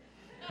think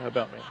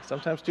about me.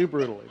 Sometimes too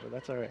brutally, but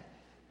that's all right.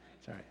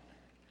 It's all right.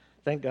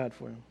 Thank God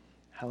for him.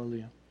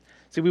 Hallelujah.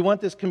 See, we want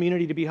this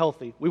community to be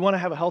healthy. We want to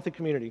have a healthy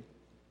community.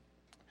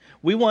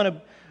 We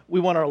want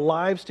our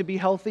lives to be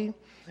healthy.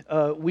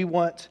 We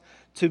want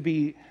to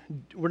be,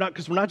 we're not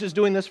just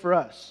doing this for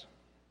us.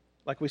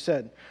 Like we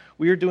said,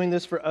 we are doing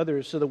this for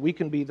others so that we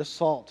can be the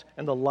salt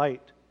and the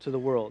light to the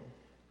world.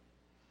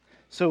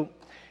 So,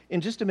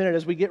 in just a minute,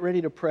 as we get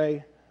ready to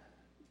pray,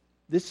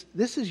 this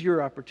is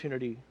your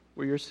opportunity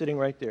where you're sitting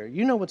right there.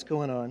 You know what's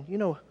going on. You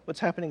know what's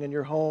happening in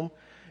your home,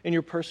 in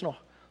your personal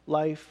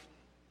life,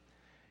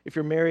 if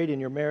you're married, in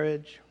your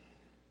marriage.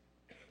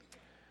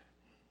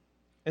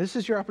 And this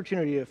is your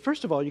opportunity.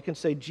 First of all, you can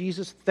say,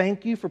 Jesus,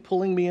 thank you for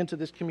pulling me into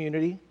this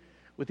community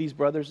with these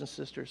brothers and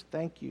sisters.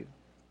 Thank you.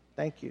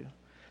 Thank you.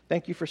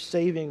 Thank you for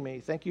saving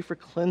me. Thank you for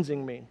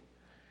cleansing me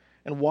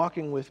and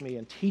walking with me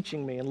and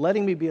teaching me and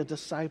letting me be a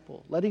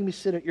disciple, letting me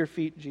sit at your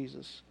feet,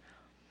 Jesus.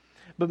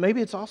 But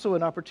maybe it's also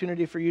an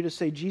opportunity for you to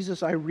say,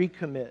 Jesus, I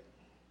recommit.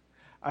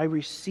 I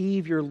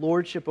receive your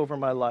lordship over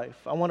my life.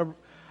 I want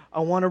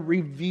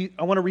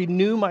to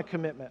renew my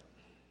commitment.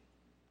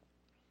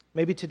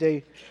 Maybe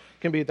today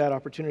can be that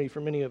opportunity for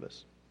many of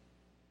us.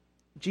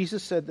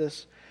 Jesus said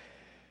this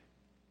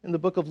in the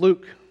book of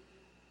Luke.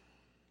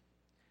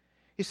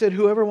 He said,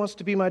 whoever wants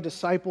to be my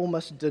disciple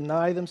must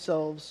deny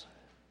themselves,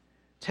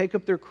 take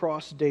up their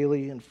cross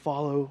daily, and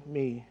follow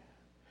me.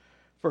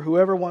 For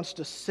whoever wants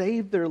to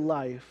save their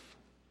life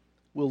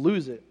will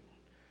lose it,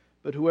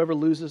 but whoever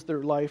loses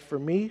their life for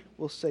me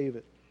will save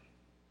it.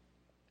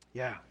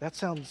 Yeah, that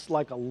sounds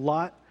like a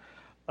lot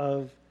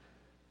of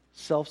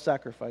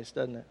self-sacrifice,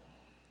 doesn't it?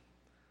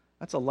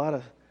 That's a lot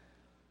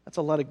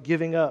of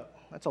giving up.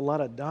 That's a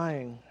lot of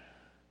dying.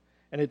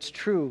 And it's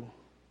true.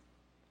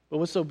 But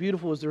what's so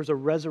beautiful is there's a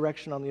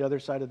resurrection on the other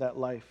side of that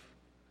life.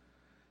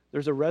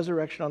 There's a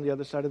resurrection on the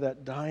other side of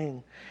that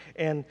dying.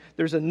 And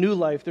there's a new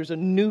life. There's a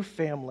new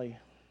family,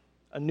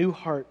 a new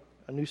heart,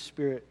 a new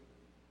spirit,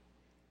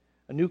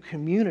 a new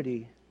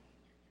community,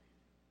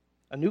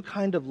 a new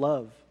kind of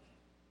love.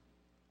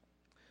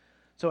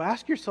 So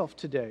ask yourself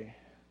today,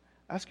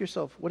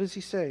 what does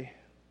he say?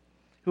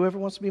 Whoever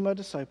wants to be my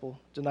disciple,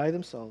 deny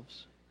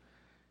themselves.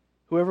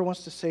 Whoever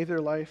wants to save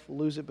their life will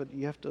lose it, but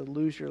you have to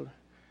lose your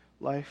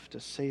life to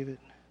save it.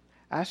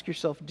 Ask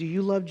yourself, do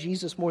you love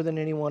Jesus more than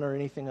anyone or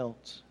anything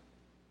else?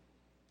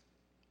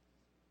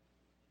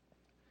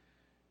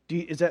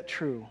 Is that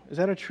true? Is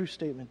that a true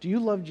statement? Do you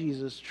love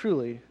Jesus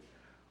truly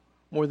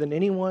more than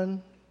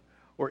anyone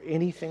or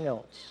anything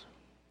else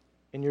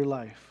in your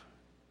life?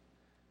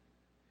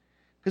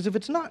 Because if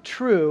it's not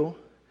true,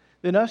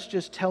 then us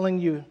just telling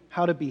you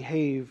how to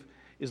behave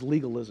is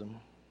legalism,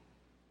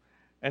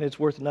 and it's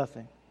worth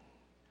nothing.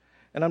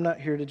 And I'm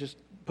not here to just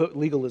put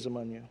legalism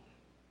on you.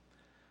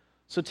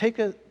 So take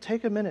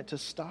a minute to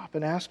stop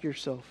and ask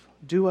yourself,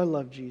 do I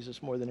love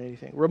Jesus more than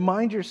anything?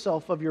 Remind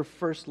yourself of your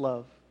first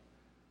love.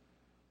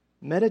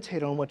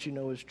 Meditate on what you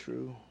know is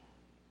true.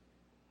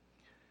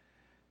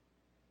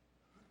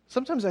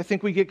 Sometimes I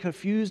think we get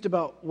confused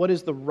about what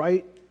is the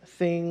right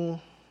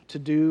thing to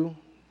do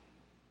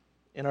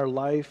in our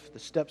life, the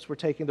steps we're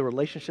taking, the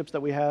relationships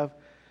that we have.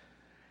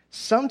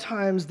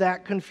 Sometimes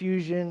that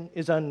confusion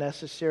is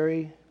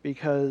unnecessary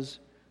because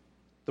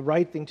the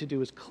right thing to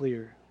do is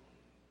clear.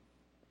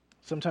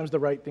 Sometimes the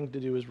right thing to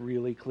do is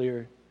really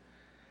clear.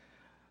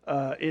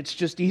 It's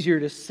just easier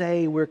to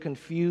say we're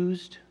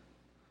confused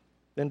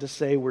than to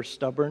say we're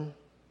stubborn,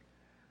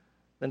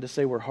 than to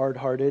say we're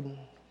hard-hearted,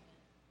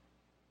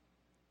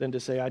 than to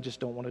say I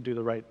just don't want to do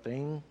the right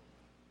thing.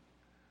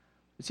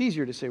 It's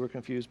easier to say we're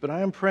confused, but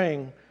I am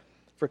praying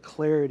for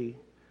clarity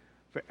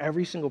for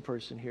every single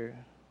person here.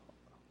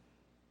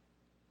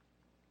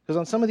 Because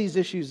on some of these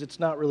issues, it's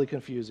not really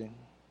confusing.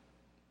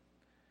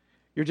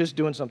 You're just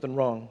doing something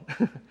wrong.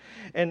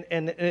 and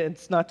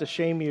it's not to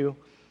shame you.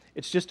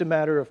 It's just a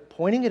matter of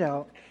pointing it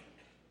out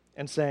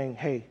and saying,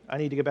 hey, I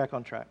need to get back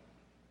on track.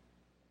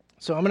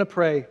 So I'm going to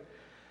pray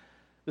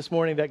this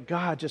morning that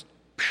God just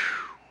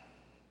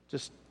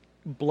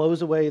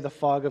blows away the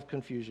fog of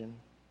confusion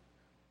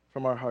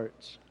from our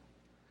hearts,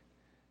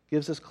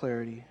 gives us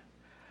clarity.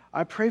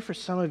 I pray for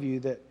some of you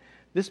that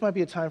this might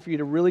be a time for you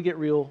to really get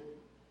real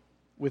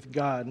with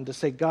God and to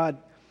say, God,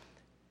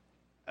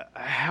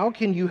 how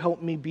can you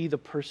help me be the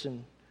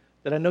person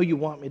that I know you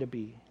want me to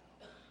be?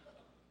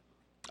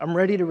 I'm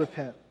ready to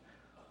repent.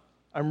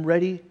 I'm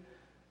ready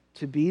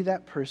to be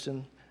that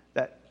person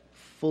that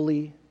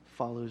fully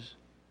follows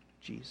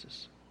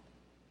Jesus.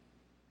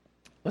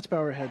 Let's bow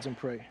our heads and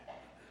pray.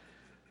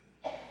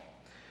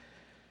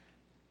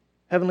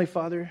 Heavenly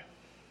Father,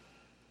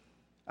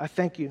 I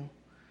thank you.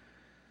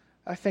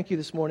 I thank you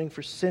this morning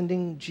for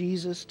sending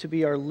Jesus to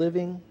be our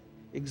living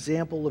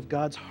example of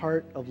God's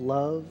heart of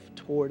love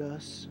toward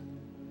us.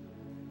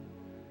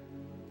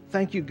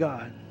 Thank you,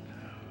 God,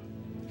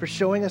 for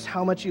showing us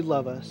how much you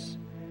love us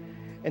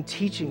and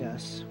teaching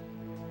us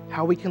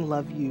how we can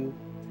love you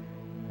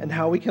and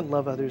how we can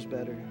love others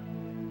better.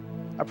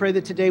 I pray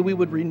that today we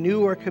would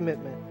renew our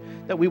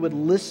commitment, that we would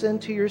listen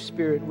to your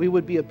Spirit. We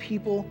would be a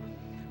people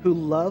who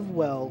love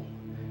well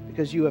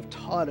because you have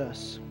taught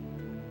us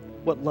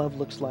what love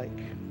looks like.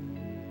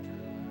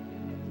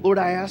 Lord,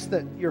 I ask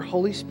that your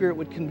Holy Spirit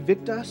would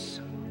convict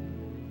us,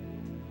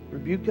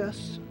 rebuke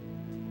us,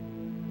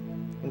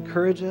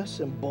 encourage us,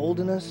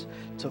 embolden us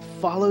to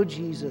follow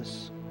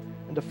Jesus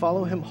and to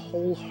follow him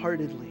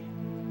wholeheartedly.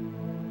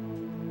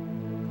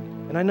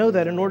 And I know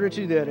that in order to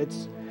do that,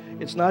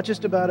 it's not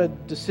just about a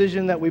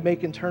decision that we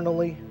make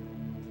internally.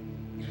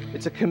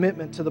 It's a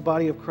commitment to the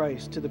body of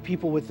Christ, to the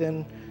people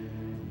within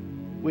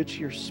which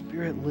your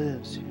Spirit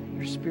lives.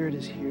 Your Spirit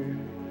is here.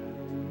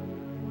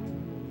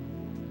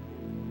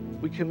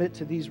 We commit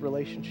to these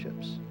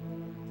relationships,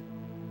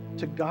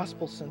 to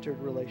gospel-centered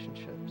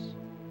relationships.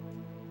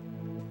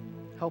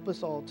 Help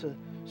us all to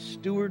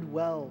steward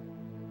well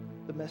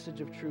the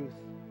message of truth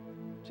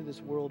to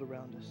this world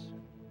around us.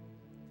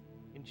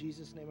 In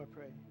Jesus' name I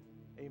pray.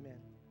 Amen.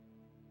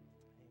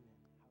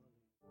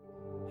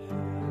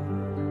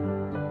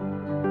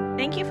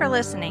 Thank you for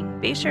listening.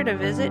 Be sure to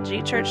visit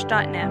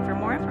gchurch.net for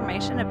more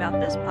information about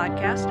this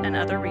podcast and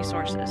other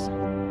resources.